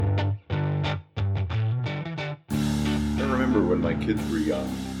remember when my kids were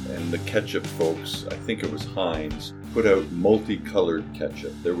young and the ketchup folks, I think it was Heinz, put out multicolored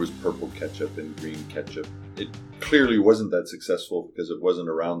ketchup. There was purple ketchup and green ketchup. It clearly wasn't that successful because it wasn't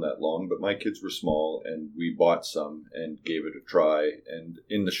around that long, but my kids were small and we bought some and gave it a try. And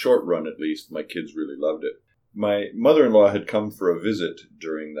in the short run, at least, my kids really loved it. My mother-in-law had come for a visit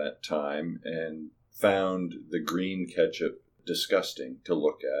during that time and found the green ketchup disgusting to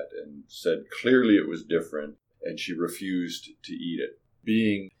look at and said clearly it was different, and she refused to eat it.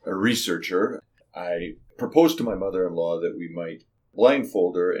 Being a researcher, I proposed to my mother-in-law that we might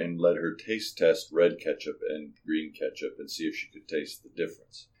blindfold her and let her taste test red ketchup and green ketchup and see if she could taste the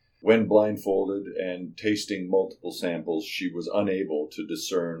difference. When blindfolded and tasting multiple samples, she was unable to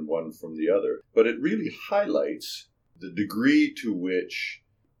discern one from the other. But it really highlights the degree to which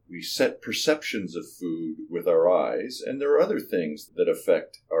we set perceptions of food with our eyes, and there are other things that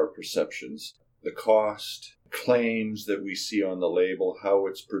affect our perceptions. The cost, claims that we see on the label, how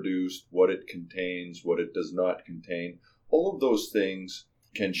it's produced, what it contains, what it does not contain. All of those things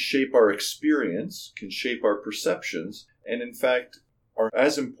can shape our experience, can shape our perceptions, and in fact are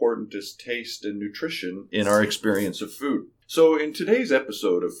as important as taste and nutrition in our experience of food. So in today's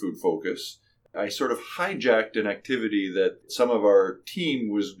episode of Food Focus, I sort of hijacked an activity that some of our team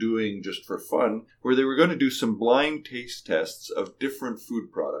was doing just for fun, where they were going to do some blind taste tests of different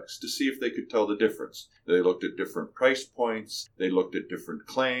food products to see if they could tell the difference. They looked at different price points, they looked at different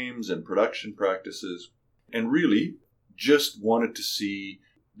claims and production practices, and really just wanted to see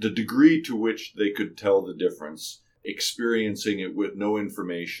the degree to which they could tell the difference, experiencing it with no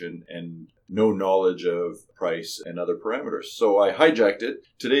information and no knowledge of price and other parameters. So I hijacked it.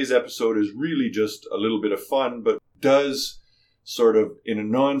 Today's episode is really just a little bit of fun, but does sort of, in a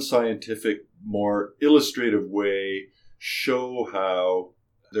non-scientific, more illustrative way, show how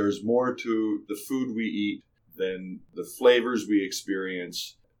there's more to the food we eat than the flavors we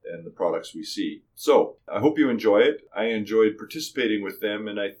experience and the products we see. So I hope you enjoy it. I enjoyed participating with them,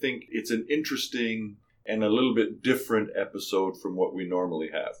 and I think it's an interesting and a little bit different episode from what we normally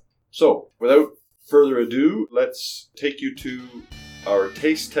have. So, without further ado, let's take you to our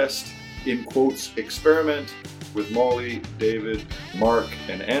taste test, in quotes, experiment with Molly, David, Mark,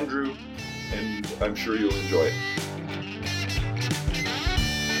 and Andrew, and I'm sure you'll enjoy it.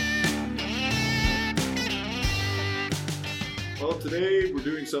 Well, today we're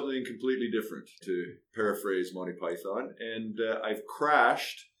doing something completely different, to paraphrase Monty Python, and I've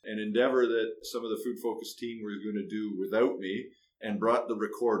crashed an endeavor that some of the Food Focus team were going to do without me, and brought the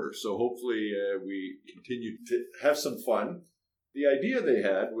recorder. So hopefully we continue to have some fun. The idea they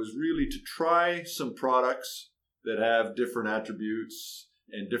had was really to try some products that have different attributes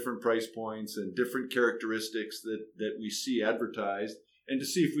and different price points and different characteristics that we see advertised, and to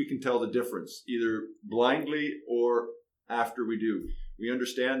see if we can tell the difference, either blindly or after we do. We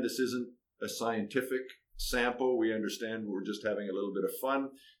understand this isn't a scientific sample. We understand we're just having a little bit of fun,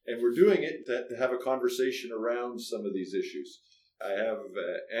 and we're doing it to have a conversation around some of these issues. I have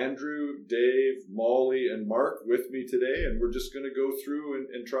Andrew, Dave, Molly, and Mark with me today, and we're just going to go through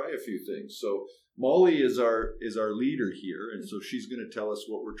and try a few things. So Molly is our leader here, and so she's going to tell us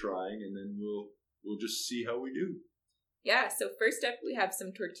what we're trying, and then we'll just see how we do. Yeah, so first up we have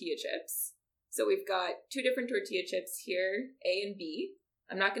some tortilla chips. So we've got two different tortilla chips here, A and B.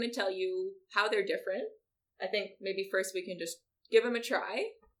 I'm not going to tell you how they're different. I think maybe first we can just give them a try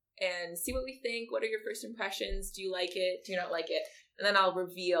and see what we think. What are your first impressions? Do you like it? Do you not like it? And then I'll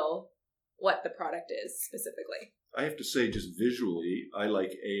reveal what the product is specifically. I have to say, just visually, I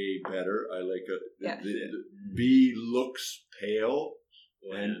like A better. I like the B looks pale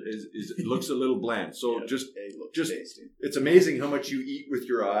and it looks a little bland. So just tasty. It's amazing how much you eat with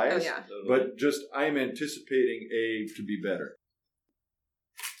your eyes. Oh, yeah. But just I'm anticipating A to be better.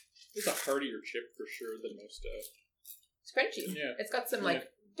 It's a heartier chip for sure than most. It's crunchy. Yeah. It's got some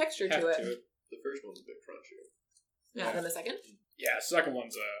texture to it. The first one's a bit crunchier. Yeah, then the second? Yeah, the second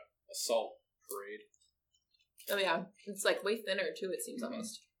one's a salt parade. Oh yeah, it's like way thinner too, it seems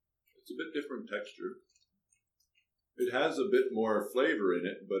almost. It's a bit different texture. It has a bit more flavor in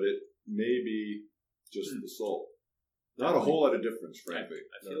it, but it may be just the salt. Not a whole lot of difference, frankly.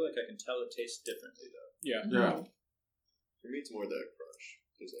 I feel like I can tell it tastes differently though. Yeah. Yeah. For me it's more the crunch.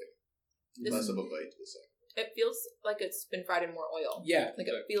 There's less of a bite to the second. It feels like it's been fried in more oil. Yeah. Like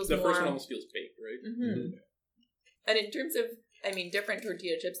it feels the more... first one almost feels baked, right? Mm-hmm. And in terms of, different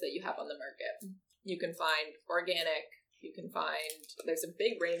tortilla chips that you have on the market, you can find organic, there's a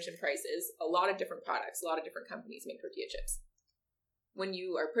big range in prices, a lot of different products, a lot of different companies make tortilla chips. When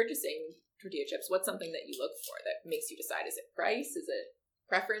you are purchasing tortilla chips, what's something that you look for that makes you decide, is it price? Is it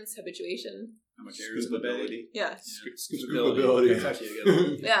preference, habituation. How much air is in the belly? Yeah. Scoopability. That's actually a good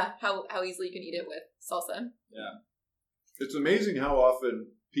one. Yeah, how easily you can eat it with salsa. Yeah. It's amazing how often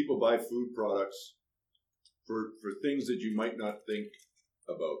people buy food products for things that you might not think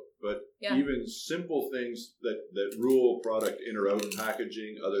about. But even simple things that rule product in or out,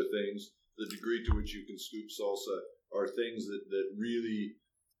 packaging, other things, the degree to which you can scoop salsa are things that really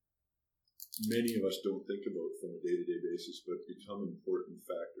many of us don't think about from a day-to-day basis, but become important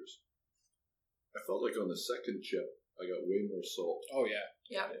factors. I felt like on the second chip, I got way more salt. Oh yeah.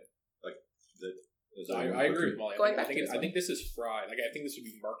 Yeah. Like that. I agree with Molly. I think this is fried. Like I think this would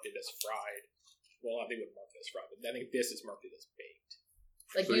be marketed as fried. Well, I think it would market as fried, but I think this is marketed as baked.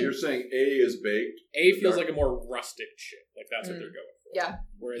 Like so you're saying A is baked? A feels like a more rustic chip. Like that's what they're going for. Yeah.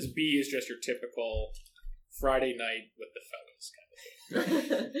 Whereas B is just your typical Friday night with the fellas kind of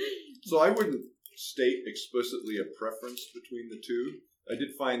thing. So I wouldn't state explicitly a preference between the two. I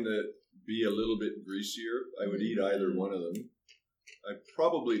did find that B a little bit greasier. I would eat either one of them. I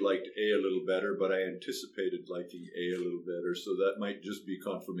probably liked A a little better, but I anticipated liking A a little better, so that might just be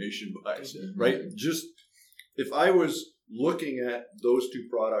confirmation bias, right? Just if I was looking at those two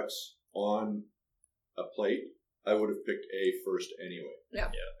products on a plate, I would have picked A first anyway.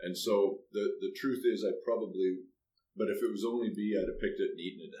 Yeah. And so the truth is I probably, but if it was only B, I'd have picked it and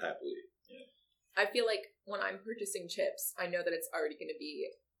eaten it happily. Yeah. I feel like when I'm purchasing chips, I know that it's already going to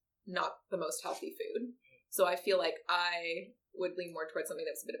be not the most healthy food. So I feel like I would lean more towards something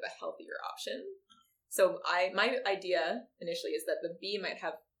that's a bit of a healthier option. So my idea initially is that the B might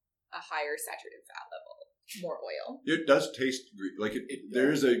have a higher saturated fat level, more oil. It does taste like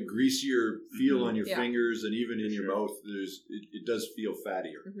there's a greasier feel on your fingers, and even in your mouth, it does feel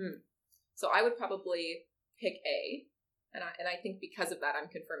fattier. Mm-hmm. So I would probably pick A, and I think because of that, I'm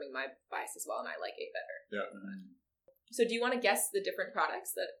confirming my bias as well, and I like A better. Yeah. So do you want to guess the different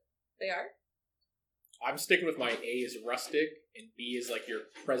products that they are? I'm sticking with my A is rustic, and B is like your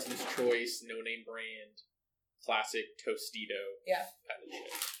President's Choice, no-name brand, classic Tostito kind of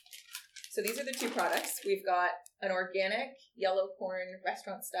shit. So these are the two products. We've got an organic yellow corn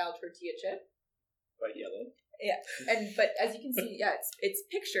restaurant-style tortilla chip. Quite yellow. Yeah, but as you can see, it's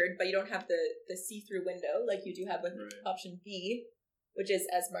pictured, but you don't have the see-through window like you do have with option B, which is,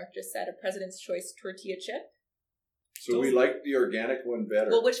 as Mark just said, a President's Choice tortilla chip. So we like the organic one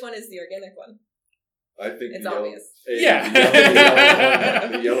better. Well, which one is the organic one? I think it's obvious.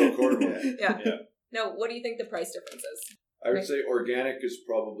 The yellow corn one. Yeah. Now, what do you think the price difference is? I would say organic is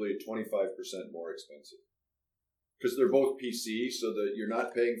probably 25% more expensive. Because they're both PC, so that you're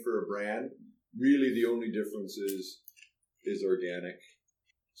not paying for a brand. Really, the only difference is organic.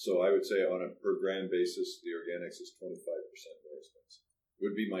 So I would say on a per gram basis, the organics is 25% more expensive.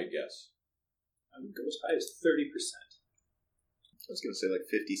 Would be my guess. I would go as high as 30%. I was going to say like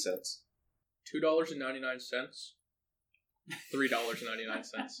 50 cents. $2.99, $3.99.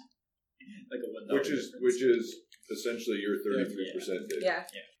 Like a $1 which is essentially your 33% did. Yeah.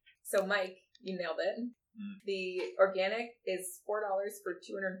 So Mike, you nailed it. The organic is $4 for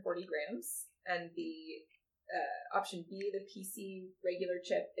 240 grams, and the option B, the PC regular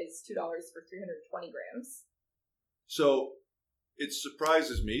chip, is $2 for 320 grams. So it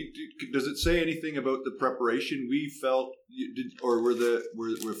surprises me. Does it say anything about the preparation? We felt, or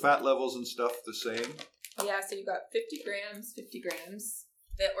were fat levels and stuff the same? Yeah, so you got 50 grams.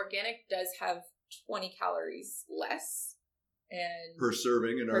 The organic does have 20 calories less, and per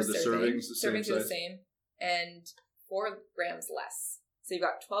serving, and are the servings the same size? Servings are the same, and 4 grams less. So you've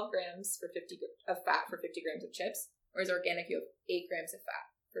got 12 grams of fat for 50 grams of chips, whereas organic you have 8 grams of fat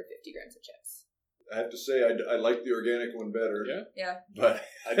for 50 grams of chips. I have to say, I like the organic one better. Yeah. But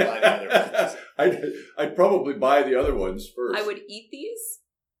I'd buy the other ones. I'd probably buy the other ones first. I would eat these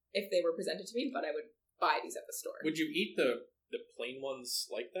if they were presented to me, but I would buy these at the store. Would you eat the plain ones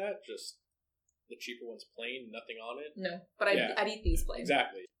like that? Just the cheaper ones plain, nothing on it? No, but I'd eat these plain.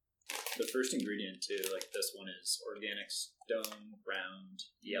 Exactly. The first ingredient too, like this one, is organic stone ground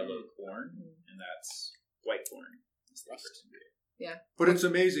yellow corn, and that's white corn. That's the first ingredient. Yeah. But it's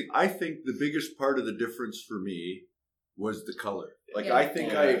amazing. I think the biggest part of the difference for me was the color. I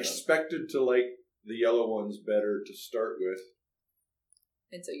think I expected to like the yellow ones better to start with.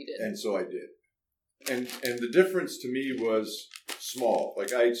 And so you did. And so I did. And the difference to me was small.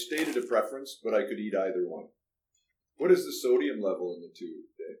 Like I stated a preference, but I could eat either one. What is the sodium level in the two,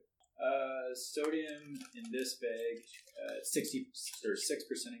 Dave? Sodium in this bag, 60 or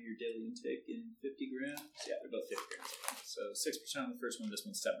 6% of your daily intake in 50 grams. Yeah, they're both 50 grams. So 6% on the first one, this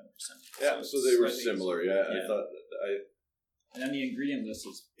one's 7%. Yeah, so they were similar. Yeah, I thought And then the ingredient list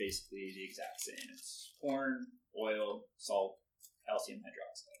is basically the exact same. It's corn, oil, salt, calcium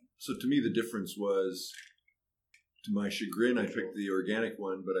hydroxide. So to me, the difference was, to my chagrin, I picked the organic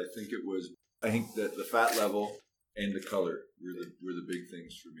one, but I think that the fat level and the color were the big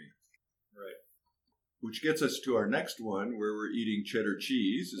things for me. Right. Which gets us to our next one, where we're eating cheddar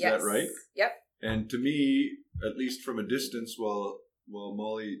cheese. Is that right? Yep. And to me, at least from a distance, while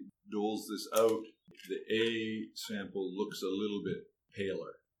Molly doles this out, the A sample looks a little bit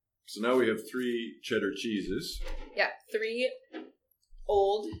paler. So now we have 3 cheddar cheeses. Yeah, 3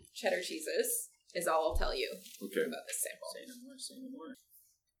 old cheddar cheeses is all I'll tell you about this sample. Say no more.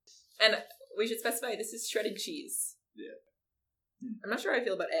 And we should specify this is shredded cheese. Yeah. I'm not sure how I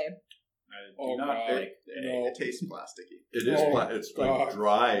feel about A. I do not like the A. It tastes plasticky. It is. It's like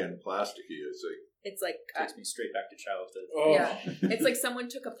dry and plasticky. It's like takes me straight back to childhood. Yeah, it's like someone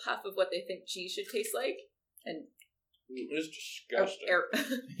took a puff of what they think cheese should taste like and it's disgusting.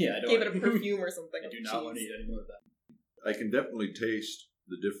 Yeah, I don't gave it a perfume or something. I do not want to eat any more of that. I can definitely taste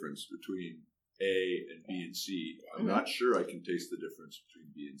the difference between A and B and C. I'm not sure I can taste the difference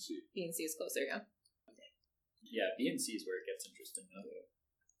between B and C. B and C is closer, yeah. Yeah, B and C is where it gets interesting.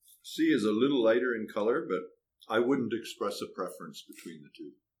 C is a little lighter in color, but I wouldn't express a preference between the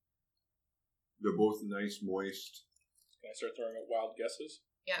two. They're both nice, moist. Can I start throwing out wild guesses?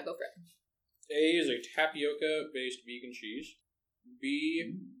 Yeah, go for it. A is a tapioca-based vegan cheese.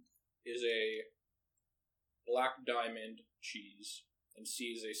 B is a black diamond cheese. And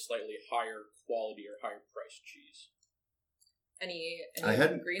C is a slightly higher quality or higher priced cheese. Any I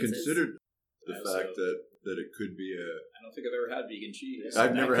hadn't grievances? considered the fact that it could be I don't think I've ever had vegan cheese.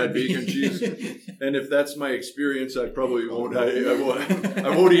 I've never had vegan cheese, and if that's my experience, I probably won't. I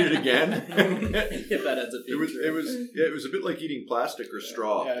won't eat it again. If that ends up being true. It was a bit like eating plastic or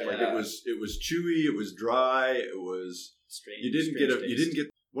straw. Yeah, like yeah. it was chewy, it was dry, it was Strange, you didn't get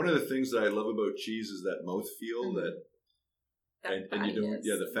one of the things that I love about cheese is that mouthfeel and you don't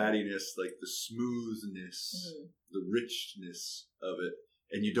the fattiness, like the smoothness, the richness of it,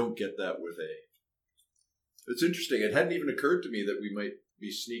 and you don't get that with A. It's interesting. It hadn't even occurred to me that we might be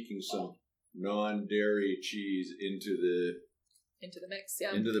sneaking some non-dairy cheese into the mix,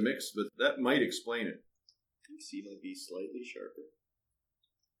 yeah. Into the mix, but that might explain it. I think C might be slightly sharper.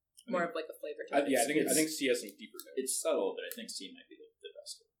 More of like a flavor to it. I think C has some deeper notes. It's subtle, but I think C might be the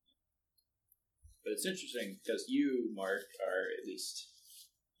best one. But it's interesting because you, Mark, are at least,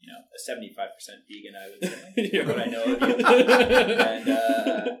 a 75% vegan, I would say, from what I know of you.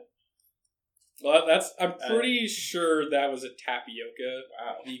 And, well, I'm pretty sure that was a tapioca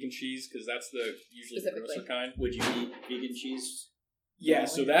vegan cheese, because that's the usually grosser kind. Would you eat vegan cheese? Yeah,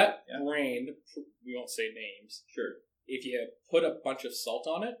 so that brand, we won't say names. Sure. If you put a bunch of salt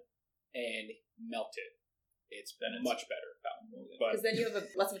on it and melt it, it's much better. Because then you have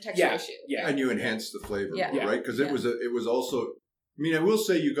less of a texture issue. Yeah, and you enhance the flavor, right? Because it was also. I mean, I will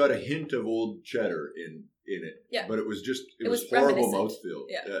say you got a hint of old cheddar in it. Yeah. But it was horrible mouthfeel.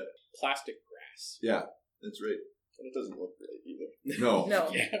 Yeah. Plastic grass. Yeah, that's right. And it doesn't look great either. No.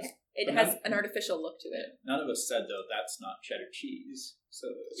 Yeah. It has an artificial look to it. None of us said, though, that's not cheddar cheese. So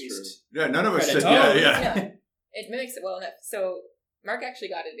at least... Yeah, none of us said, yeah. It mimics it well enough. So Mark actually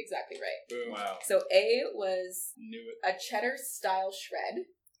got it exactly right. Boom. Wow. So A was Knew it. a cheddar-style shred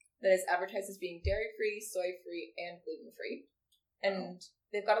that is advertised as being dairy-free, soy-free, and gluten-free. And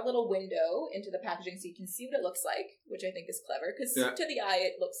they've got a little window into the packaging so you can see what it looks like, which I think is clever, because to the eye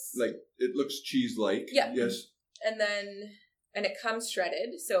it looks cheese-like. Yeah. Yes. And it comes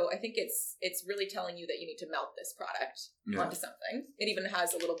shredded, so I think it's really telling you that you need to melt this product onto something. It even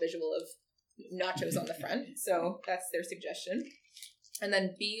has a little visual of nachos on the front, so that's their suggestion. And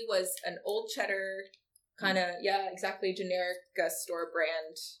then B was an old cheddar, kind of, exactly, generic store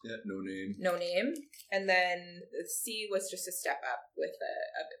brand. Yeah, no name. And then the C was just a step up with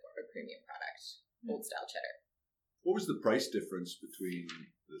a bit more of a premium product, old style cheddar. What was the price difference between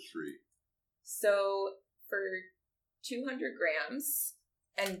the three? So for 200 grams,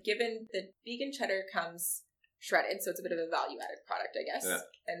 and given the vegan cheddar comes shredded, so it's a bit of a value-added product, I guess. Yeah.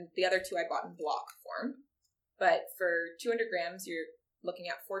 And the other two I bought in block form. But for 200 grams, you're looking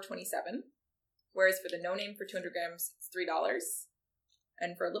at $4.27. Whereas for the no-name for 200 grams, it's $3.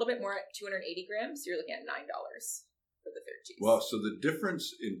 And for a little bit more at 280 grams, you're looking at $9 for the third cheese. Wow, so the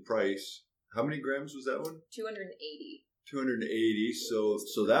difference in price, how many grams was that one? 280. 280, so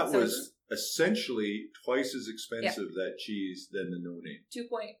that was essentially twice as expensive, that cheese, than the no-name.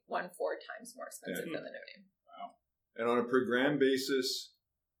 2.14 times more expensive than the no-name. Wow. And on a per gram basis,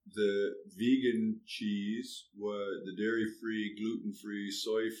 the vegan cheese was, the dairy-free, gluten-free,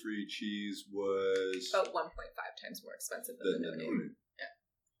 soy-free cheese was about 1.5 times more expensive than the no-name.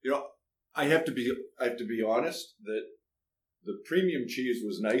 Yeah. I have to be honest that the premium cheese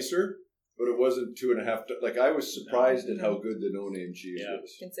was nicer, but it wasn't 2.5. Like I was surprised at how good the no name cheese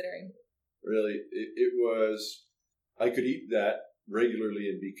was. Considering. Really, it was. I could eat that regularly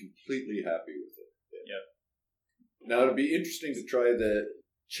and be completely happy with it. Yep. Now it'd be interesting to try the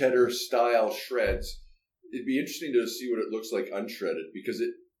cheddar style shreds. It'd be interesting to see what it looks like unshredded, because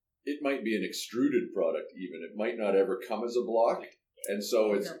it might be an extruded product even. It might not ever come as a block. And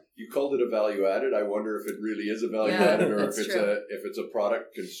so you called it a value added. I wonder if it really is a value added, or if it's a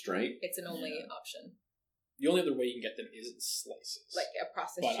product constraint. It's an only option. The only other way you can get them is in slices. Like a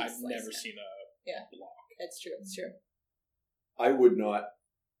processed but cheese I've slice. never seen a block. It's true. It's true. I would not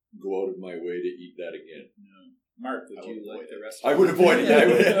go out of my way to eat that again. No. Mark, would you like the rest? I would avoid it.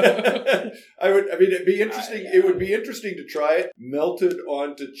 I would. I mean, it'd be interesting. It would be interesting to try it melted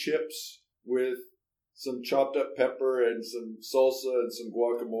onto chips with some chopped up pepper and some salsa and some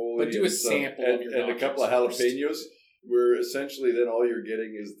guacamole. But do a sample of your and a couple of jalapenos. Where essentially then all you're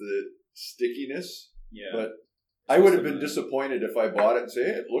getting is the stickiness. Yeah. But I would have been disappointed if I bought it and say,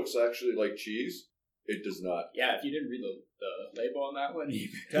 hey, it looks actually like cheese. It does not. Yeah, if you didn't read the label on that one, you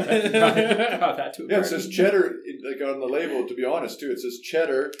got that to a it says cheddar, like on the label, to be honest, too. It says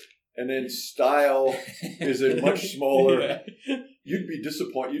cheddar, and then style is a much smaller. You'd be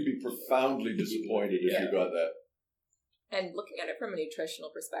disappointed. You'd be profoundly disappointed if you got that. And looking at it from a nutritional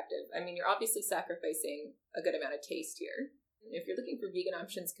perspective, I mean, you're obviously sacrificing a good amount of taste here. If you're looking for vegan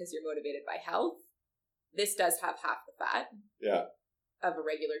options because you're motivated by health, this does have half the fat. Yeah. Of a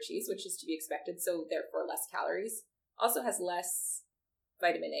regular cheese, which is to be expected, so therefore less calories. Also has less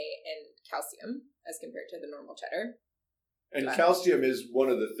vitamin A and calcium as compared to the normal cheddar. And calcium is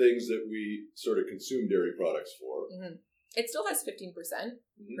one of the things that we sort of consume dairy products for. Mm-hmm. It still has 15%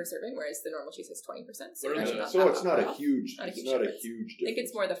 per serving, whereas the normal cheese has 20%. So, it's not a huge difference. I think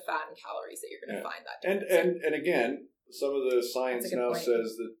it's more the fat and calories that you're going to find that difference. And again, some of the science now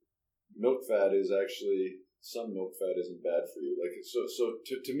says that milk fat is actually. Some milk fat isn't bad for you. Like so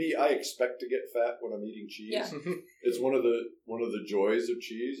to me, I expect to get fat when I'm eating cheese. Yeah. It's one of the joys of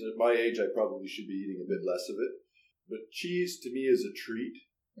cheese. At my age, I probably should be eating a bit less of it. But cheese to me is a treat,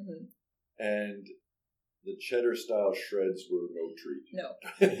 and the cheddar style shreds were no treat. No,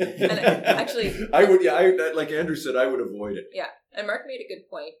 and actually, I would. Yeah, like Andrew said, I would avoid it. Yeah, and Mark made a good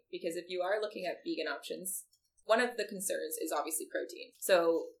point, because if you are looking at vegan options, one of the concerns is obviously protein.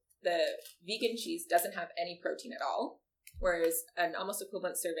 So the vegan cheese doesn't have any protein at all, whereas an almost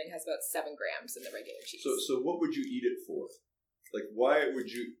equivalent serving has about 7 grams in the regular cheese. So what would you eat it for? Like, why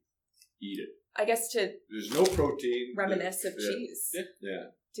would you eat it? I guess to... There's no protein. Reminisce of cheese. Yeah.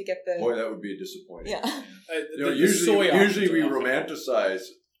 To get the... Boy, that would be disappointing. Yeah. Usually we romanticize.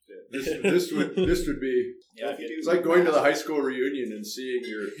 This would be... Yeah, it's like going to the high school reunion and seeing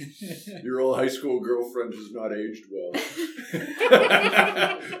your old high school girlfriend who's not aged well.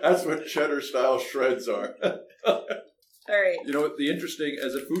 That's what cheddar style shreds are. All right. You know,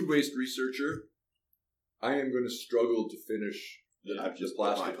 as a food waste researcher, I am going to struggle to finish the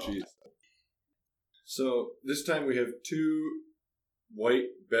plastic cheese. So this time we have 2 white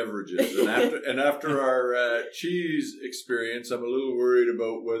beverages, and after our cheese experience, I'm a little worried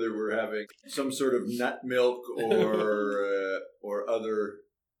about whether we're having some sort of nut milk or other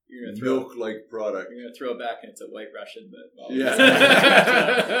milk-like product. You're gonna throw it back, and it's a White Russian, but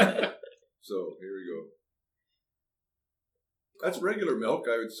So here we go. That's regular milk.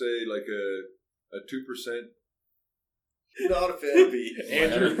 I would say like a 2%. Not a fan.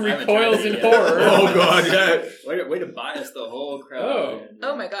 Andrew recoils in horror. Oh God! Yeah. Way to bias the whole crowd.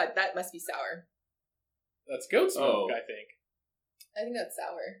 Oh my God, that must be sour. That's goat's milk, I think. I think that's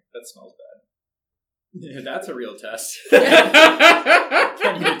sour. That smells bad. Yeah, that's a real test.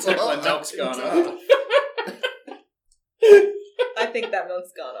 Can you tell when milk's gone off? I think that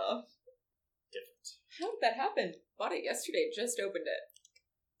milk's gone off. Different. How did that happen? Bought it yesterday. Just opened it.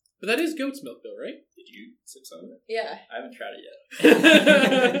 But that is goat's milk, though, right? Did you sip some of it? Yeah. I haven't tried it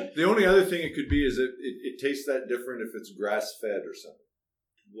yet. The only other thing it could be is it tastes that different if it's grass-fed or something.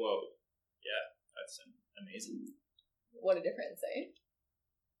 Whoa. Yeah, that's amazing. What a difference, eh?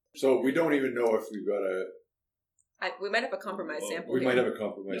 So we don't even know if we've got we might have a compromise sample. We might have a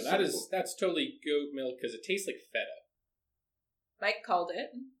compromise sample. That's totally goat milk because it tastes like feta. Mike called it.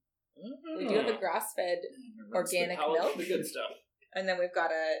 We do have a grass-fed organic milk. The good stuff. And then we've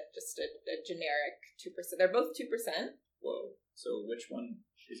got a generic 2%. They're both 2%. Whoa. So which one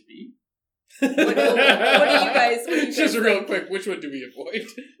is B? What do you guys just think? Real quick, which one do we avoid?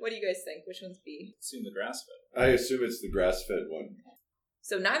 What do you guys think? Which one's B? Assume the grass-fed. I assume it's the grass-fed one.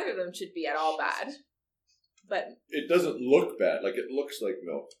 So neither of them should be at all bad. But it doesn't look bad. Like, it looks like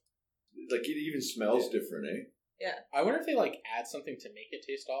milk. Like, it even smells different, eh? I wonder if they add something to make it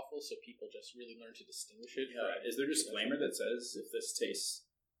taste awful, so people just really learn to distinguish it. Yeah. Is there a disclaimer that says if this tastes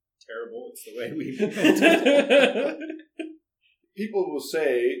terrible, it's the way we? People will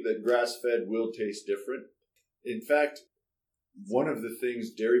say that grass-fed will taste different. In fact, one of the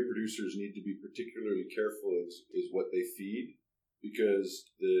things dairy producers need to be particularly careful is what they feed,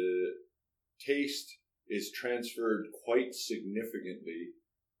 because the taste is transferred quite significantly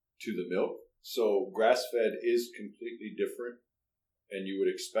to the milk. So grass-fed is completely different, and you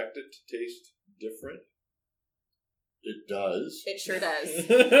would expect it to taste different. It does. It sure does.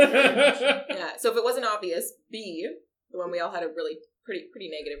 Yeah. So if it wasn't obvious, B, the one we all had a really pretty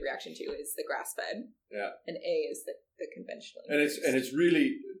negative reaction to, is the grass-fed. Yeah. And A is the conventional. And it's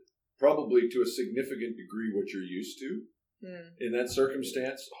really probably to a significant degree what you're used to in that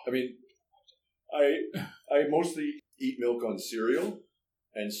circumstance. I mean, I mostly eat milk on cereal,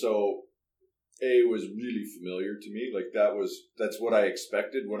 and so A was really familiar to me. That's what I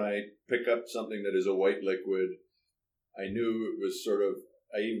expected when I pick up something that is a white liquid. I knew it was sort of.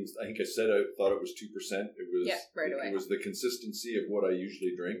 I think I said I thought it was 2%. It was right away. It was the consistency of what I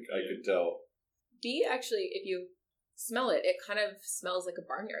usually drink. I could tell. B, actually, if you smell it, it kind of smells like a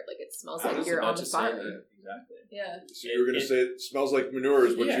barnyard. Like it smells I like was you're about on the to say farm. that. Exactly. Yeah. So you were going to say it smells like manure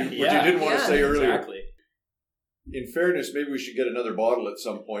is what you Yeah. didn't want to say earlier. Exactly. In fairness, maybe we should get another bottle at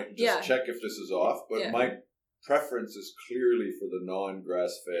some point and just check if this is off. But my preference is clearly for the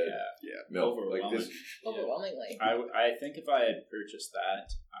non-grass-fed milk. Overwhelmingly. I think if I had purchased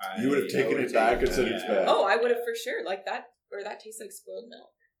that, you would have taken it back and said it's bad. Oh, I would have for sure. Like that, or that tastes like spoiled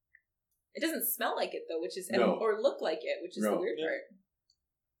milk. It doesn't smell like it though, which is or look like it, which is the weird part.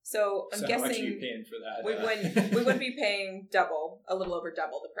 So I'm guessing how much are you paying for that? We would be paying a little over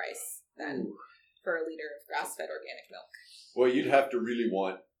double the price then for a liter of grass-fed organic milk. Well, you'd have to really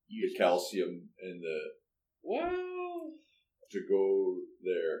want the calcium and to go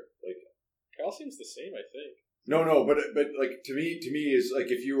there. Like calcium's the same, I think. No, but like to me is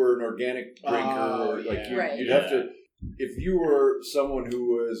like if you were an organic drinker, you'd have to. If you were someone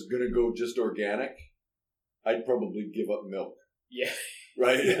who was going to go just organic, I'd probably give up milk. Yeah.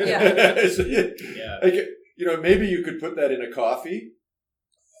 Right? Yeah. Like, maybe you could put that in a coffee.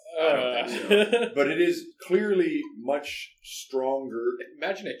 I don't think so. But it is clearly much stronger.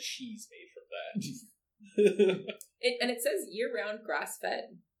 Imagine a cheese made from that. And it says year-round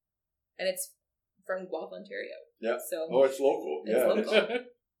grass-fed. And it's from Guelph, Ontario. Yeah. So it's local. It's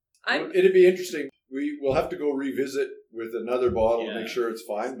local. It'd be interesting. We'll have to go revisit with another bottle to make sure it's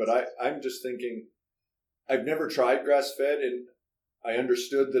fine. But I'm just thinking, I've never tried grass-fed, and I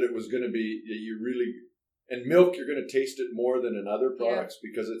understood that it was going to be, and milk, you're going to taste it more than in other products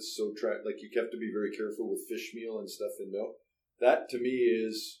because it's so, you have to be very careful with fish meal and stuff in milk. That, to me,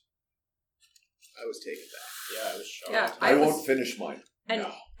 is... I was taken back. Yeah, I was shocked. Yeah, I won't finish mine. And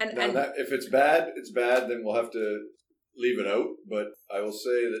if it's bad, it's bad, then we'll have to leave it out. But I will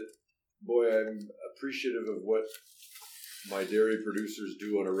say that, boy, I'm appreciative of what my dairy producers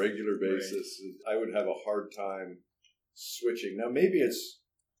do on a regular basis. Right. I would have a hard time switching. Now, maybe it's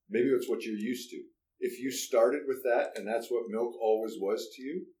what you're used to. If you started with that and that's what milk always was to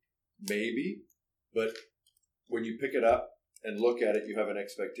you, maybe. But when you pick it up and look at it, you have an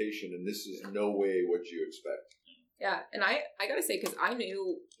expectation, and this is no way what you expect. Yeah, and I gotta say, because I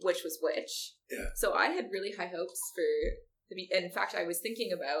knew which was which, so I had really high hopes for in fact, I was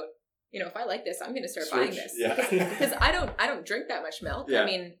thinking about, if I like this, I'm going to start buying this. Yeah. Because I don't drink that much milk. Yeah. I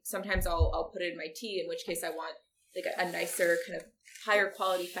mean, sometimes I'll put it in my tea, in which case I want like a nicer kind of higher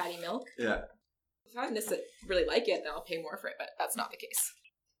quality fatty milk. Yeah. If I really like it, then I'll pay more for it, but that's not the case.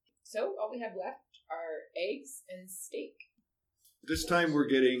 So all we have left are eggs and steak. This time we're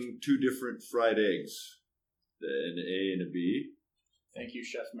getting 2 different fried eggs, an A and a B. Thank you,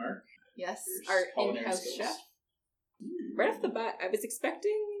 Chef Mark. Yes, Your our in-house skills. chef. Right off the bat, I was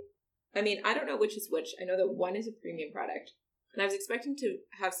expecting, I don't know which is which. I know that one is a premium product, and I was expecting to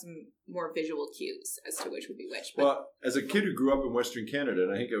have some more visual cues as to which would be which. But Well, as a kid who grew up in Western Canada,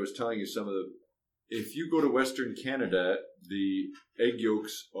 and I think I was telling you some of if you go to Western Canada, the egg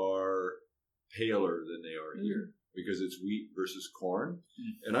yolks are paler than they are here because it's wheat versus corn.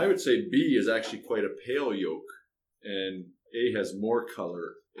 And I would say B is actually quite a pale yolk, and A has more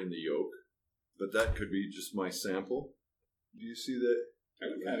color in the yolk, but that could be just my sample. Do you see that? I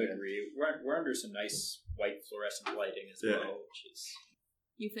would kind of agree. We're under some nice white fluorescent lighting as well, which is...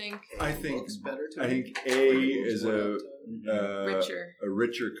 you think I think Looks better to I me. think A is a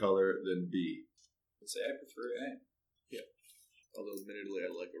richer? color than B. I'd say I prefer A. Although admittedly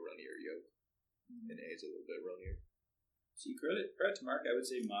I like a runnier yolk. And A is a little bit runnier. See, credit to Mark, I would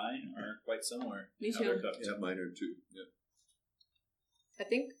say mine are quite similar. Me How they're too. cooked. Yeah, mine are too. Yeah. I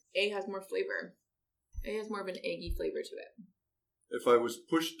think A has more flavor. A has more of an eggy flavor to it. If I was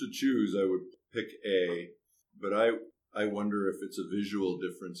pushed to choose, I would pick A, but I wonder if it's a visual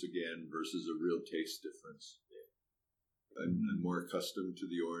difference again versus a real taste difference. I'm more accustomed to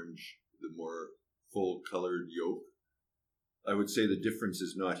the orange, the more full-colored yolk. I would say the difference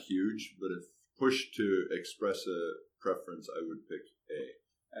is not huge, but if pushed to express a preference, I would pick A.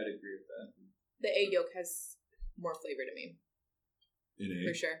 I'd agree with that. The A yolk has more flavor to me, In A?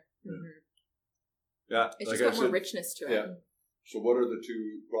 for sure. Yeah. Mm-hmm. Yeah, It's like just got I more said, richness to it. yeah. So what are the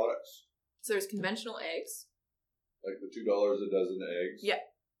two products? So there's conventional eggs, Like the $2 a dozen eggs? Yeah.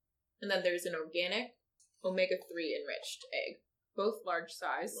 and then there's an organic omega-3 enriched egg. Both large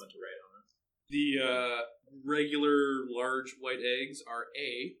size. Want to write on it? The regular large white eggs are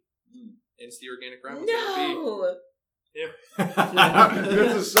A, and it's the organic brown ones that are B. No!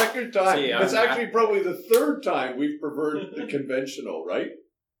 That's the second time. See, That's I'm actually probably the third time we've preferred the conventional, right?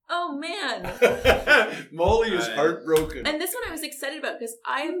 Oh, man. Molly is heartbroken. And this one I was excited about because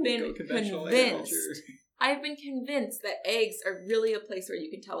I have been Go conventional convinced. agriculture. I've been convinced that eggs are really a place where you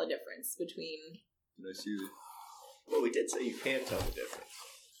can tell a difference between. Can I see Well, we did say you can't tell the difference.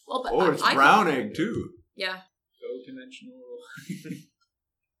 Well, but Oh, it's I brown can- egg too. Yeah. Go conventional.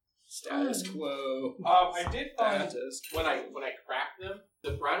 Status quo. I did find Status when I cracked them,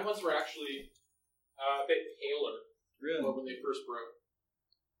 the brown ones were actually a bit paler Really? when they first broke.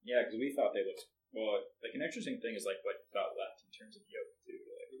 Yeah, because we thought they looked... Well, like an interesting thing is like what got left in terms of yolk, too.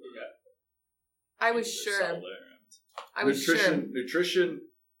 Like, we got I was these are sure. subtler and- I was sure. Nutrition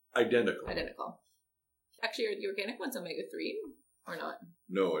identical. Identical. Actually, are the organic ones omega-3 or not?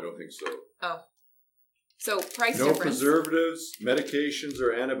 No, I don't think so. So price No difference. preservatives, medications,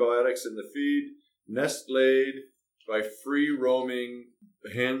 or antibiotics in the feed. Nest laid by free roaming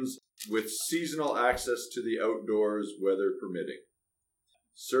hens with seasonal access to the outdoors, weather permitting.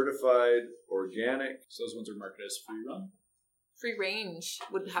 Certified organic. So those ones are marketed as free run? Free range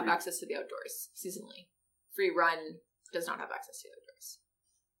would have access to the outdoors seasonally. Free run does not have access to the outdoors.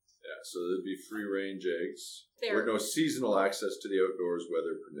 Yeah, so there'd be free range eggs. They're- Or no seasonal access to the outdoors,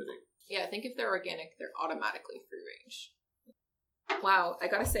 weather permitting. Yeah, I think if they're organic, they're automatically free range. Wow, I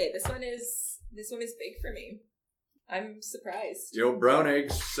gotta say, this one is big for me. I'm surprised. You know, brown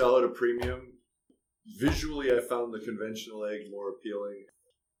eggs sell at a premium. Visually, I found the conventional egg more appealing.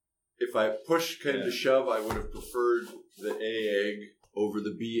 If I push came to shove, I would have preferred the A egg over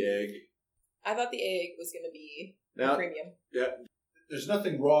the B egg. I thought the egg was gonna be Now, premium. yeah, there's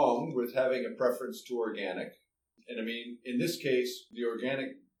nothing wrong with having a preference to organic. And I mean, in this case, the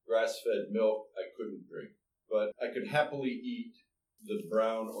organic grass-fed milk I couldn't drink. But I could happily eat the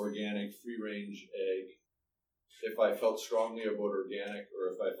brown organic free-range egg if I felt strongly about organic or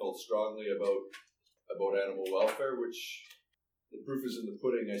if I felt strongly about animal welfare, which the proof is in the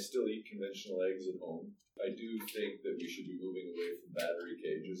pudding. I still eat conventional eggs at home. I do think that we should be moving away from battery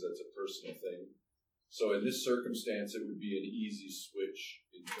cages. That's a personal thing. So in this circumstance, it would be an easy switch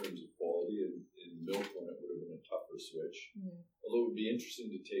in terms of quality. And in milk one, it would have been a tougher switch. Mm-hmm. Although it would be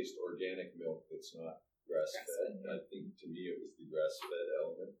interesting to taste organic milk that's not grass-fed. Grass-fed. I think to me it was the grass-fed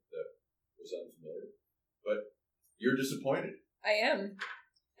element that was unfamiliar. But you're disappointed. I am.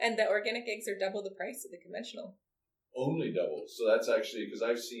 And the organic eggs are double the price of the conventional. Only double. So that's actually, because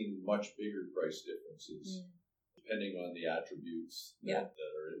I've seen much bigger price differences depending on the attributes that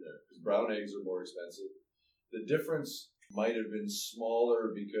are in there. Because brown eggs are more expensive. The difference might have been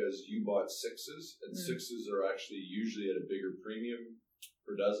smaller because you bought sixes, and sixes are actually usually at a bigger premium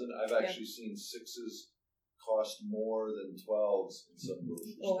per dozen. I've actually seen sixes cost more than 12s in some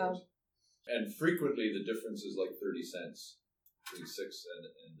grocery stores. Wow. And frequently the difference is like 30 cents between six and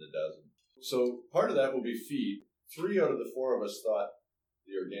the dozen. So part of that will be feed. 3 out of the 4 of us thought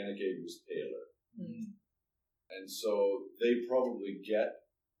the organic egg was paler. Mm. And so they probably get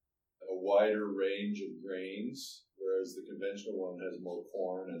a wider range of grains, whereas the conventional one has more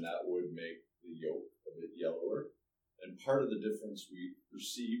corn, and that would make the yolk a bit yellower. And part of the difference we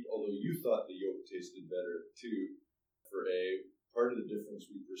perceived, although you thought the yolk tasted better too, for A, part of the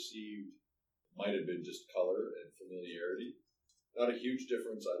difference we perceived might have been just color and familiarity. Not a huge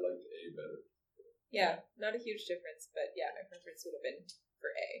difference. I liked A better. Yeah, not a huge difference, but yeah, my preference would have been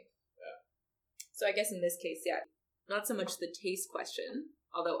for A. Yeah. So I guess in this case, yeah, not so much the taste question,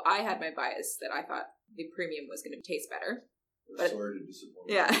 although I had my bias that I thought the premium was going to taste better. We're sorry to disappoint.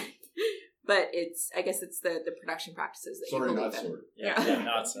 Yeah. But I guess it's the production practices that Sorry, you not believe in. sorry. Yeah,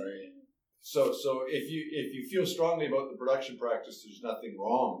 not sorry. So if you feel strongly about the production practice, there's nothing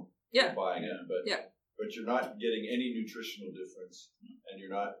wrong with buying it. But but you're not getting any nutritional difference, and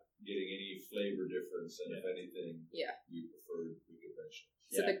you're not getting any flavor difference. And if anything, we prefer the conventional.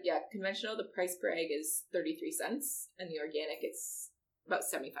 So conventional, the price per egg is 33 cents, and the organic it's about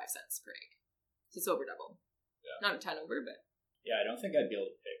 75 cents per egg. So it's over double. Yeah. Not a ton over, but yeah, I don't think I'd be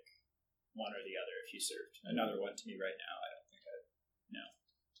able to pick one or the other if you served another one to me right now. I don't think I'd know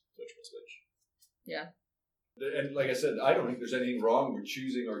which was which. Yeah. And like I said, I don't think there's anything wrong with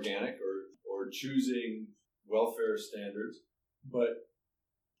choosing organic or choosing welfare standards, but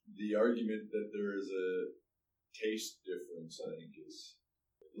the argument that there is a taste difference, I think, is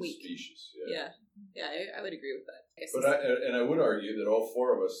specious. Yeah, I would agree with that. But I would argue that all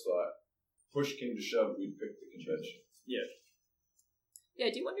four of us thought, push came to shove, we'd pick the convention. Yeah. Yeah,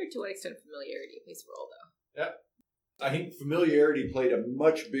 I do wonder to what extent familiarity plays a role, though. Yeah. I think familiarity played a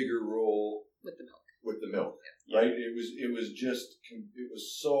much bigger role with the milk. Right? It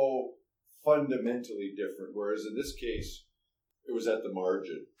was so fundamentally different. Whereas in this case, it was at the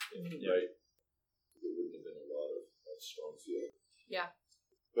margin, right? There wouldn't have been a lot of strong feeling. Yeah.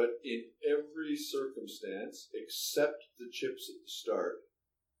 But in every circumstance, except the chips at the start,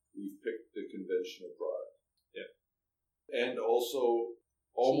 we've picked the conventional product. Yeah. And also,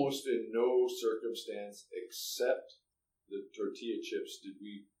 almost in no circumstance except the tortilla chips did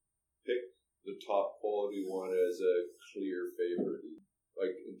we pick the top quality one as a clear favorite,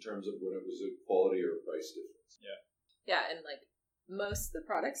 like in terms of when it was a quality or price difference. Yeah. Yeah, and like most of the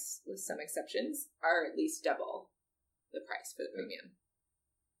products, with some exceptions, are at least double the price for the premium.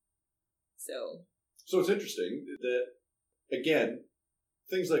 So it's interesting that, again,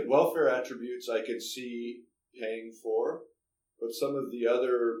 things like welfare attributes I could see paying for, but some of the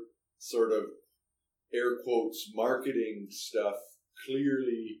other sort of air quotes marketing stuff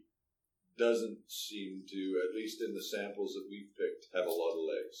clearly doesn't seem to, at least in the samples that we've picked, have a lot of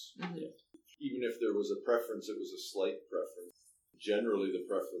legs. Mm-hmm. Even if there was a preference, it was a slight preference. Generally, the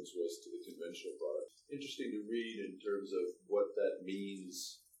preference was to the conventional product. Interesting to read in terms of what that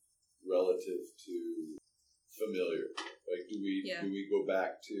means relative to familiar. Like, do we go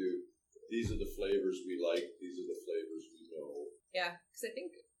back to, these are the flavors we like, these are the flavors we know? Yeah, because I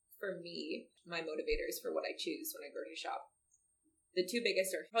think for me, my motivators for what I choose when I grocery shop, the two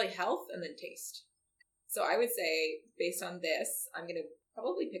biggest are probably health and then taste. So I would say, based on this, I'm going to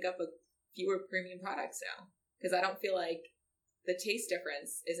probably pick up fewer premium products now, because I don't feel like the taste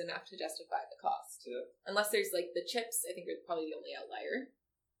difference is enough to justify the cost. Yeah. Unless there's like the chips, I think are probably the only outlier.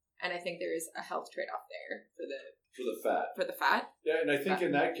 And I think there's a health trade-off there for the fat. Yeah, and I think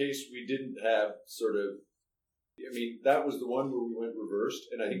in that case, we didn't have sort of, I mean, that was the one where we went reversed,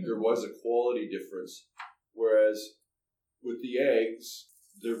 and I think there was a quality difference, whereas with the eggs,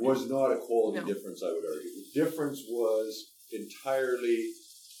 there was not a quality difference, I would argue. The difference was entirely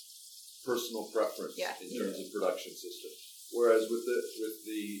personal preference in terms of production system. Whereas with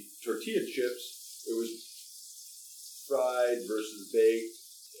the tortilla chips, it was fried versus baked.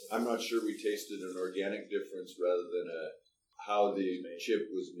 I'm not sure we tasted an organic difference rather than a how the chip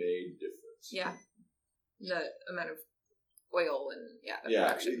was made difference. Yeah. The amount of oil and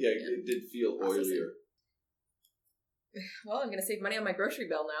production. It did feel processing. oilier. Well, I'm going to save money on my grocery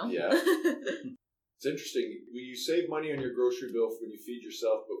bill now. Yeah. It's interesting. Will you save money on your grocery bill when you feed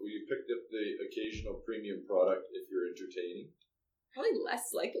yourself, but will you pick up the occasional premium product if you're entertaining? Probably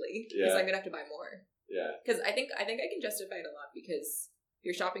less likely, because I'm going to have to buy more. Yeah. Because I think I can justify it a lot, because if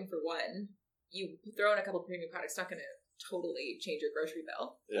you're shopping for one, you throw in a couple premium products, it's not going to totally change your grocery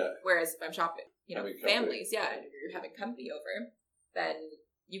bill. Yeah. Whereas if I'm shopping, families, and you're having company over, then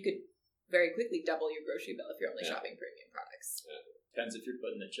you could very quickly double your grocery bill if you're only shopping premium products. Yeah. Depends if you're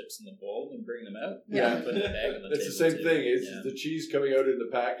putting the chips in the bowl and bringing them out. Yeah. Put the bag on the It's table the same too. thing. Is the cheese coming out in the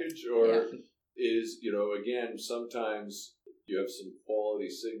package, or is, again, sometimes you have some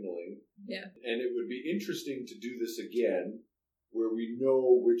quality signaling. Yeah. And it would be interesting to do this again, where we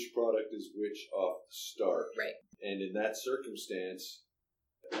know which product is which off the start. Right. And in that circumstance,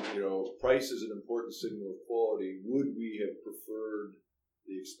 price is an important signal of quality. Would we have preferred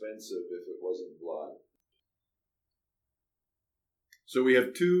the expensive if it wasn't blind? So we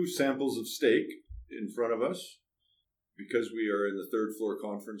have two samples of steak in front of us. Because we are in the third floor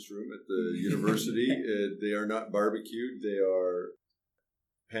conference room at the university, they are not barbecued, they are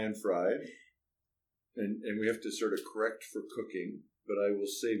pan-fried. And we have to sort of correct for cooking, but I will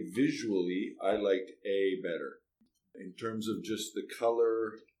say visually, I liked A better. In terms of just the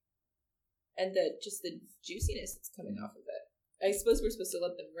color. And the juiciness that's coming off of it. I suppose we're supposed to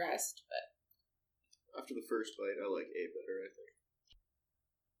let them rest, but after the first bite, I like A better, I think.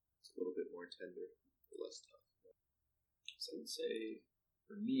 It's a little bit more tender, less tough. So I would say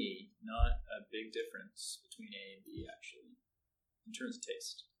for me, not a big difference between A and B, actually, in terms of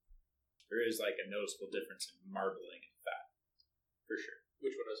taste. There is like a noticeable difference in marbling and fat, for sure.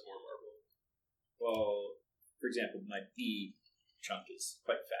 Which one has more marbling? Well, for example, my B chunk is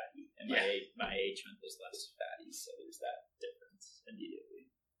quite fatty, and my A chunk is less fatty, so there's that difference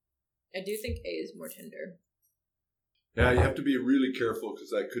immediately. I do think A is more tender. Yeah, you have to be really careful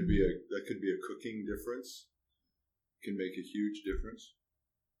because that could be a cooking difference. Can make a huge difference.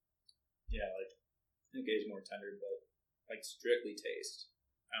 Yeah, like I think A is more tender, but like strictly taste,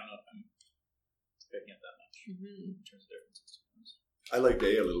 I don't know if I'm picking up that much in terms of differences. I liked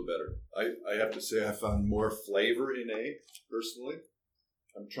A little better. I have to say I found more flavor in A, personally.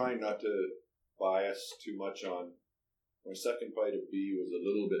 I'm trying not to bias too much on... My second bite of B was a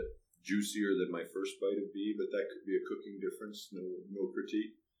little bit juicier than my first bite of B, but that could be a cooking difference, no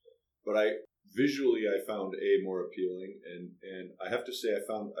critique. But visually I found A more appealing, and I have to say I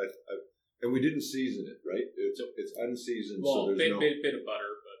found... and we didn't season it, right? It's unseasoned, well, so there's bit of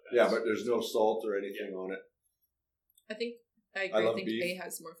butter. But there's no salt or anything on it. I agree. I think beef. A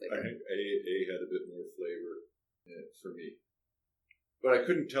has more flavor. I think A had a bit more flavor for me. But I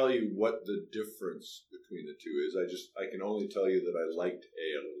couldn't tell you what the difference between the two is. I can only tell you that I liked A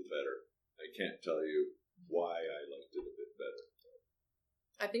a little better. I can't tell you why I liked it a bit better.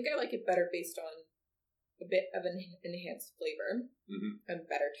 I think I like it better based on a bit of an enhanced flavor and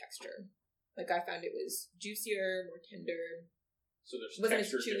better texture. Like I found it was juicier, more tender. So there's wasn't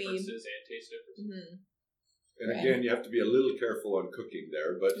texture as chewy. differences and taste differences. Mm-hmm. And again, you have to be a little careful on cooking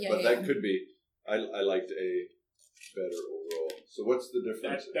there, but that could be. I liked A better overall. So what's the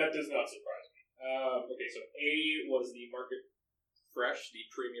difference? That does not surprise me. Okay, so A was the Market Fresh, the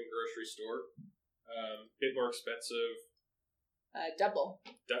premium grocery store. Bit more expensive. Double.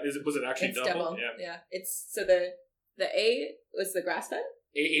 Was it actually it's double? Yeah. It's so the A was the grass fed.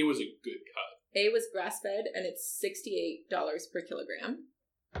 A was a good cut. A was grass fed, and it's $68 per kilogram,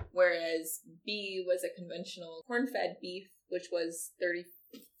 whereas B was a conventional corn fed beef, which was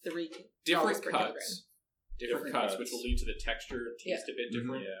 $33 different per cuts. kilogram. Different cuts, which will lead to the texture and taste a bit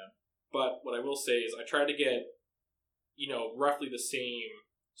different. Yeah. But what I will say is I tried to get, roughly the same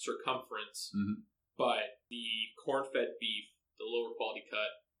circumference, but the corn-fed beef, the lower quality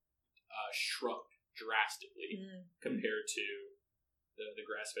cut, shrunk drastically compared to the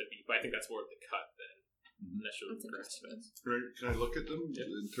grass-fed beef. But I think that's more of the cut than necessarily the grass-fed. Can I look at them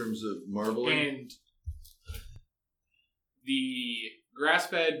in terms of marbling? And the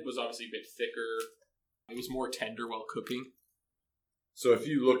grass-fed was obviously a bit thicker. It was more tender while cooking. So if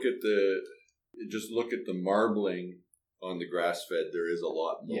you look at the marbling on the grass-fed, there is a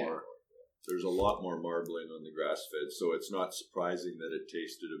lot more. Yeah. There's a lot more marbling on the grass-fed, so it's not surprising that it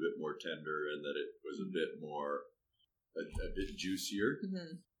tasted a bit more tender and that it was a bit more, a bit juicier.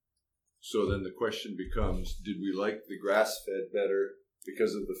 Mm-hmm. So then the question becomes, did we like the grass-fed better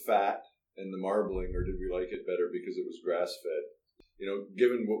because of the fat and the marbling, or did we like it better because it was grass-fed?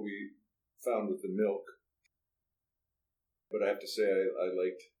 Given what we found with the milk. But I have to say, I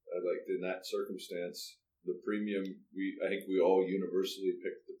liked in that circumstance the premium. I think we all universally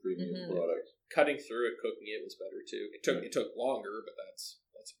picked the premium product. Cutting through it, cooking it was better too. It took longer, but that's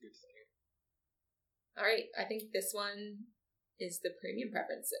a good thing. All right, I think this one is the premium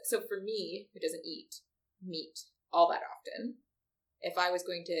preference. So for me, who doesn't eat meat all that often, if I was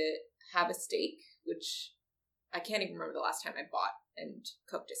going to have a steak, which I can't even remember the last time I bought and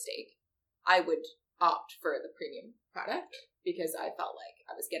cooked a steak, I would opt for the premium product because I felt like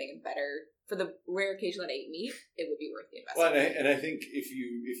I was getting a better, for the rare occasion that I ate meat, it would be worth the investment. Well, and I think if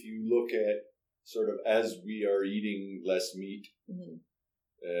you look at sort of as we are eating less meat,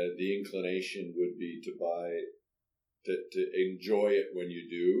 the inclination would be to buy, to enjoy it when you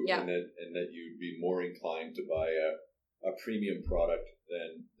do, and that you'd be more inclined to buy a premium product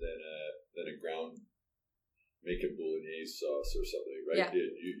than a ground, make a bolognese sauce or something, right? Yeah.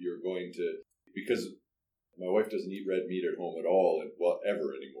 You're going to, because my wife doesn't eat red meat at home at all,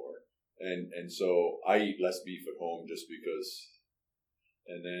 ever anymore. And so I eat less beef at home just because.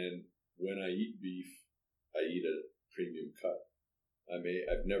 And then when I eat beef, I eat a premium cut.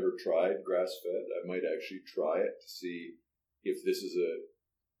 I've never tried grass-fed. I might actually try it to see if this is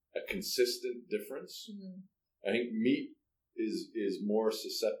a consistent difference. Mm-hmm. I think meat is more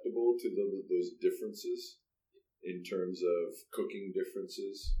susceptible to those differences in terms of cooking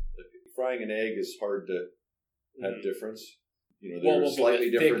differences. Frying an egg is hard to have difference. There's slightly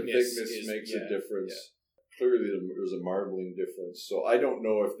different thickness makes a difference. Yeah. Clearly, there's a marbling difference. So I don't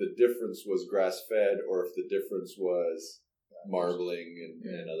know if the difference was grass-fed or if the difference was marbling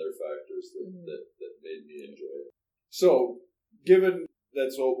and other factors that made me enjoy it. So, given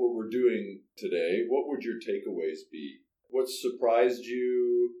that's what we're doing today. What would your takeaways be? What surprised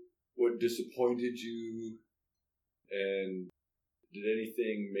you? What disappointed you? And did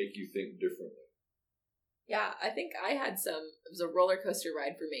anything make you think differently? Yeah, I think I had it was a roller coaster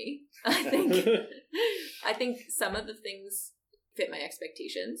ride for me. I think some of the things fit my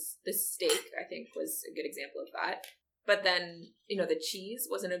expectations. The steak, I think, was a good example of that. But then, the cheese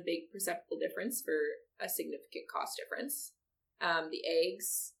wasn't a big perceptible difference for a significant cost difference. The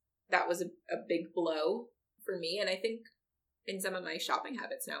eggs, that was a big blow for me. And I think in some of my shopping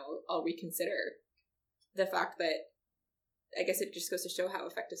habits now, I'll reconsider the fact that I guess it just goes to show how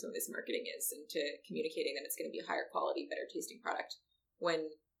effective some of this marketing is into communicating that it's going to be a higher quality, better tasting product. When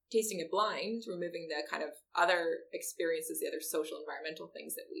tasting it blind, removing the kind of other experiences, the other social, environmental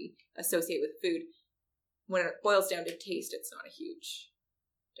things that we associate with food, when it boils down to taste, it's not a huge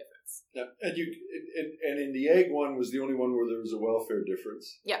difference. Yeah, and in the egg one was the only one where there was a welfare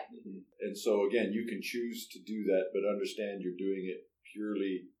difference. Yeah. Mm-hmm. And so again, you can choose to do that, but understand you're doing it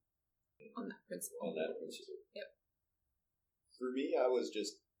purely on that principle. Yep. For me, I was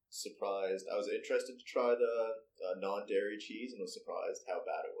just surprised. I was interested to try the non-dairy cheese and was surprised how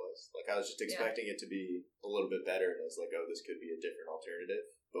bad it was. Like, I was just expecting it to be a little bit better, and I was like, oh, this could be a different alternative,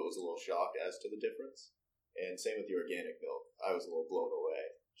 but was a little shocked as to the difference. And same with the organic milk. I was a little blown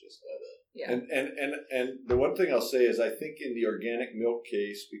away just by that. Yeah. And the one thing I'll say is I think in the organic milk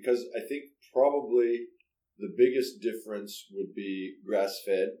case, because I think probably the biggest difference would be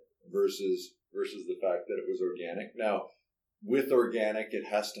grass-fed versus the fact that it was organic. Now, with organic, it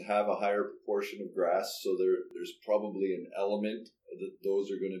has to have a higher proportion of grass, so there's probably an element that those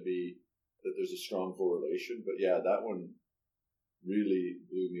are going to be, that there's a strong correlation. But yeah, that one really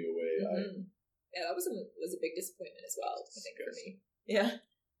blew me away. Mm-hmm. Yeah, that was a big disappointment as well, I think, for me. Yeah.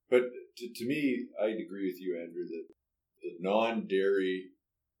 But to me, I'd agree with you, Andrew, that the non-dairy,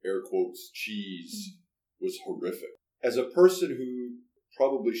 air quotes, cheese was horrific. As a person who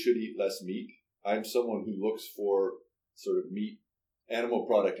probably should eat less meat, I'm someone who looks for sort of meat animal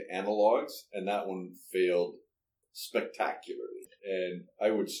product analogs, and that one failed spectacularly. And I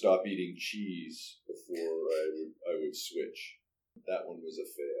would stop eating cheese before I would switch. That one was a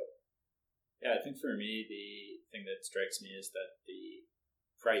fail. Yeah, I think for me, the thing that strikes me is that the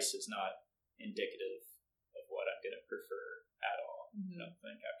price is not indicative of what I'm going to prefer at all. I don't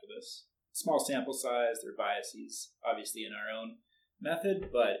think after this. Small sample size, there are biases, obviously, in our own method,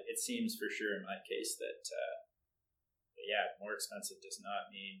 but it seems for sure in my case that more expensive does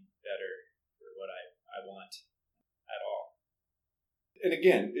not mean better for what I want at all. And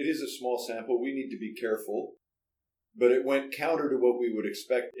again, it is a small sample. We need to be careful, but it went counter to what we would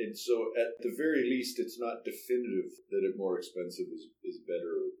expect. And so at the very least, it's not definitive that it more expensive is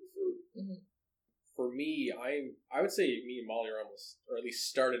better or preferred. Mm-hmm. For me, I would say me and Molly are almost, or at least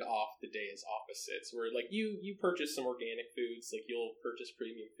started off the day as opposites. Where like you purchase some organic foods, like you'll purchase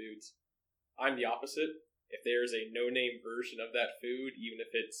premium foods. I'm the opposite. If there's a no-name version of that food, even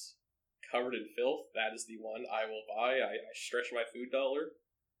if it's covered in filth, that is the one I will buy. I stretch my food dollar.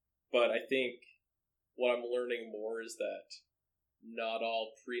 But I think what I'm learning more is that not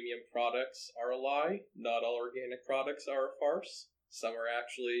all premium products are a lie. Not all organic products are a farce. Some are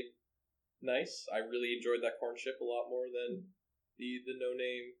actually nice. I really enjoyed that corn chip a lot more than the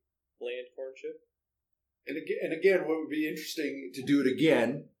no-name bland corn chip. And again, what would be interesting to do it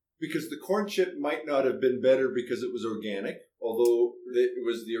again, because the corn chip might not have been better because it was organic, although it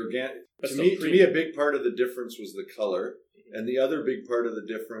was the organic. To me, a big part of the difference was the color, and the other big part of the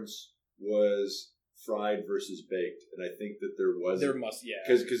difference was fried versus baked. And I think that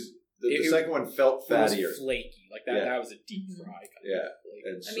because the second one felt fattier, it was flaky, like that. Yeah. That was a deep fry.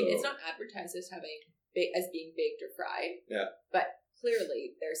 And I mean, it's not advertised as being baked or fried. Yeah, but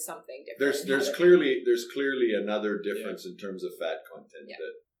clearly there's something different. There's clearly another difference in terms of fat content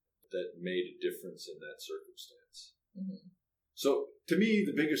that made a difference in that circumstance. Mm-hmm. So to me,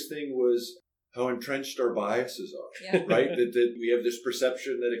 the biggest thing was how entrenched our biases are, right? that we have this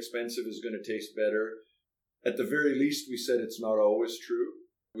perception that expensive is going to taste better. At the very least, we said it's not always true.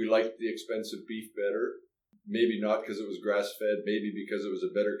 We liked the expensive beef better. Maybe not because it was grass-fed, maybe because it was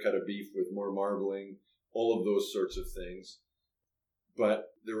a better cut of beef with more marbling, all of those sorts of things. But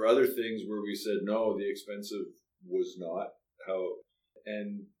there were other things where we said, no, the expensive was not.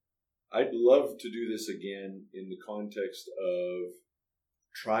 And I'd love to do this again in the context of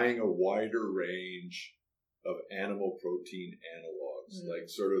trying a wider range of animal protein analogs, like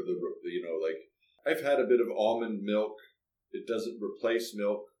sort of like I've had a bit of almond milk. It doesn't replace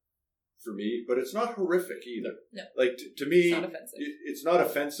milk for me, but it's not horrific either. No. Like to me, it's not offensive. It's not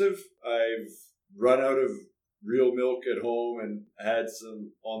offensive. I've run out of real milk at home and had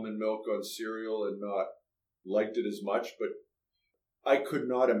some almond milk on cereal and not liked it as much, but I could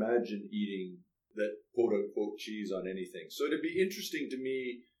not imagine eating that quote-unquote cheese on anything. So it'd be interesting to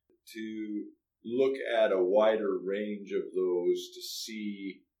me to look at a wider range of those to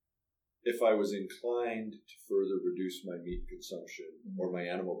see if I was inclined to further reduce my meat consumption or my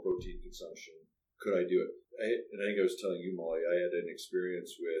animal protein consumption. Could I do it? I think I was telling you, Molly, I had an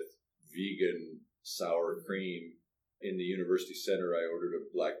experience with vegan sour cream. In the University Center, I ordered a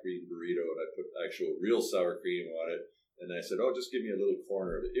black bean burrito and I put actual real sour cream on it. And I said, oh, just give me a little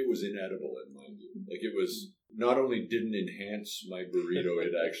corner of it. It was inedible in my view. Like, it was not only didn't enhance my burrito,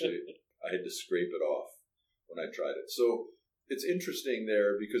 it actually, I had to scrape it off when I tried it. So it's interesting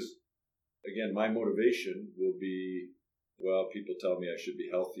there because, again, my motivation will be, well, people tell me I should be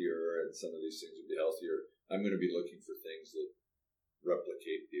healthier and some of these things would be healthier. I'm going to be looking for things that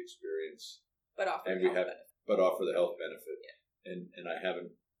replicate the experience. But offer the health benefit. Yeah. And I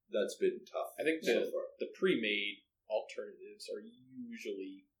haven't, that's been tough. I think so far. The pre-made alternatives are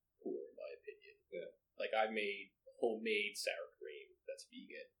usually poor in my opinion. Yeah. Like, I made homemade sour cream that's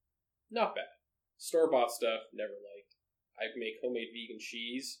vegan. Not bad. Store-bought stuff, never liked. I make homemade vegan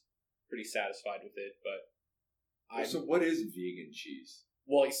cheese. Pretty satisfied with it, but so what is vegan cheese?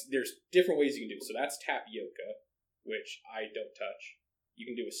 Well, there's different ways you can do it. So that's tapioca, which I don't touch. You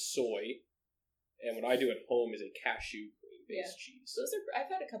can do a soy, and what I do at home is a cashew cream-based cheese. Those are,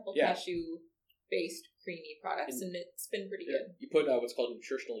 I've had a couple cashew-based creamy products, and it's been pretty good. You put what's called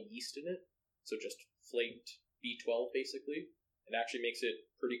nutritional yeast in it, so just flaked B12 basically. It actually makes it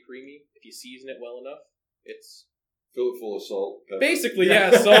pretty creamy. If you season it well enough, it's... Fill it full of salt. Pepper. Basically, yeah.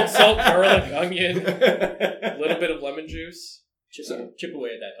 Salt, garlic, onion, a little bit of lemon juice. Chip away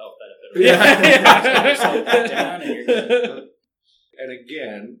at that health benefit. Yeah. And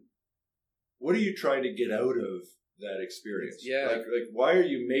again, what are you trying to get out of that experience? Yeah. Like why are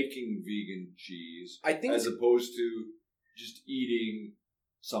you making vegan cheese as opposed to just eating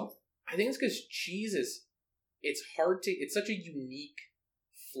something? I think it's because cheese it's hard to, it's such a unique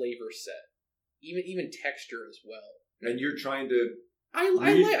flavor set. Even texture as well. And you're trying to... I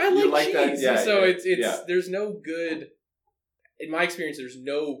like cheese. That? Yeah, so yeah, it's there's no good... In my experience, there's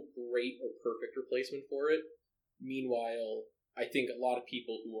no great or perfect replacement for it. Meanwhile, I think a lot of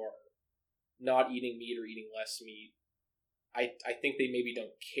people who are not eating meat or eating less meat, I think they maybe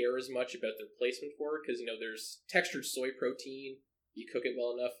don't care as much about the replacement for it because, there's textured soy protein. You cook it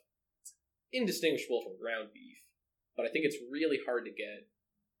well enough. It's indistinguishable from ground beef. But I think it's really hard to get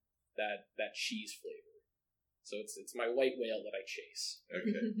that cheese flavor. So it's my white whale that I chase.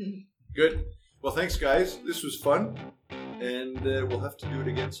 Okay. Good. Well, thanks, guys. This was fun. And we'll have to do it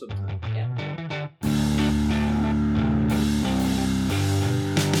again sometime. Yeah.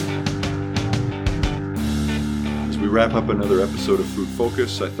 As we wrap up another episode of Food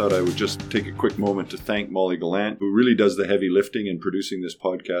Focus, I thought I would just take a quick moment to thank Molly Gallant, who really does the heavy lifting in producing this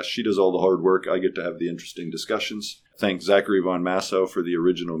podcast. She does all the hard work. I get to have the interesting discussions. Thank Zachary Von Massow for the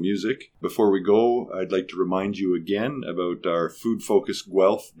original music. Before we go, I'd like to remind you again about our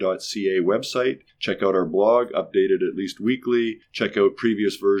foodfocusguelph.ca website. Check out our blog, updated at least weekly. Check out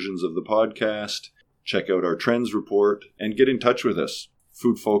previous versions of the podcast. Check out our trends report and get in touch with us.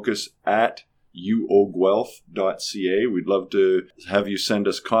 foodfocus@uoguelph.ca. We'd love to have you send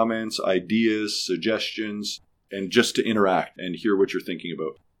us comments, ideas, suggestions, and just to interact and hear what you're thinking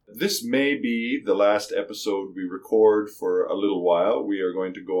about. This may be the last episode we record for a little while. We are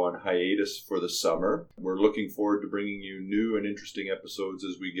going to go on hiatus for the summer. We're looking forward to bringing you new and interesting episodes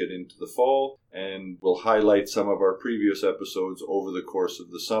as we get into the fall, and we'll highlight some of our previous episodes over the course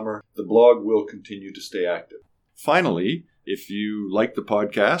of the summer. The blog will continue to stay active. Finally, if you like the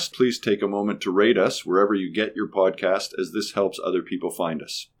podcast, please take a moment to rate us wherever you get your podcast, as this helps other people find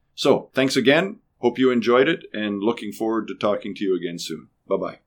us. So, thanks again. Hope you enjoyed it, and looking forward to talking to you again soon. Bye-bye.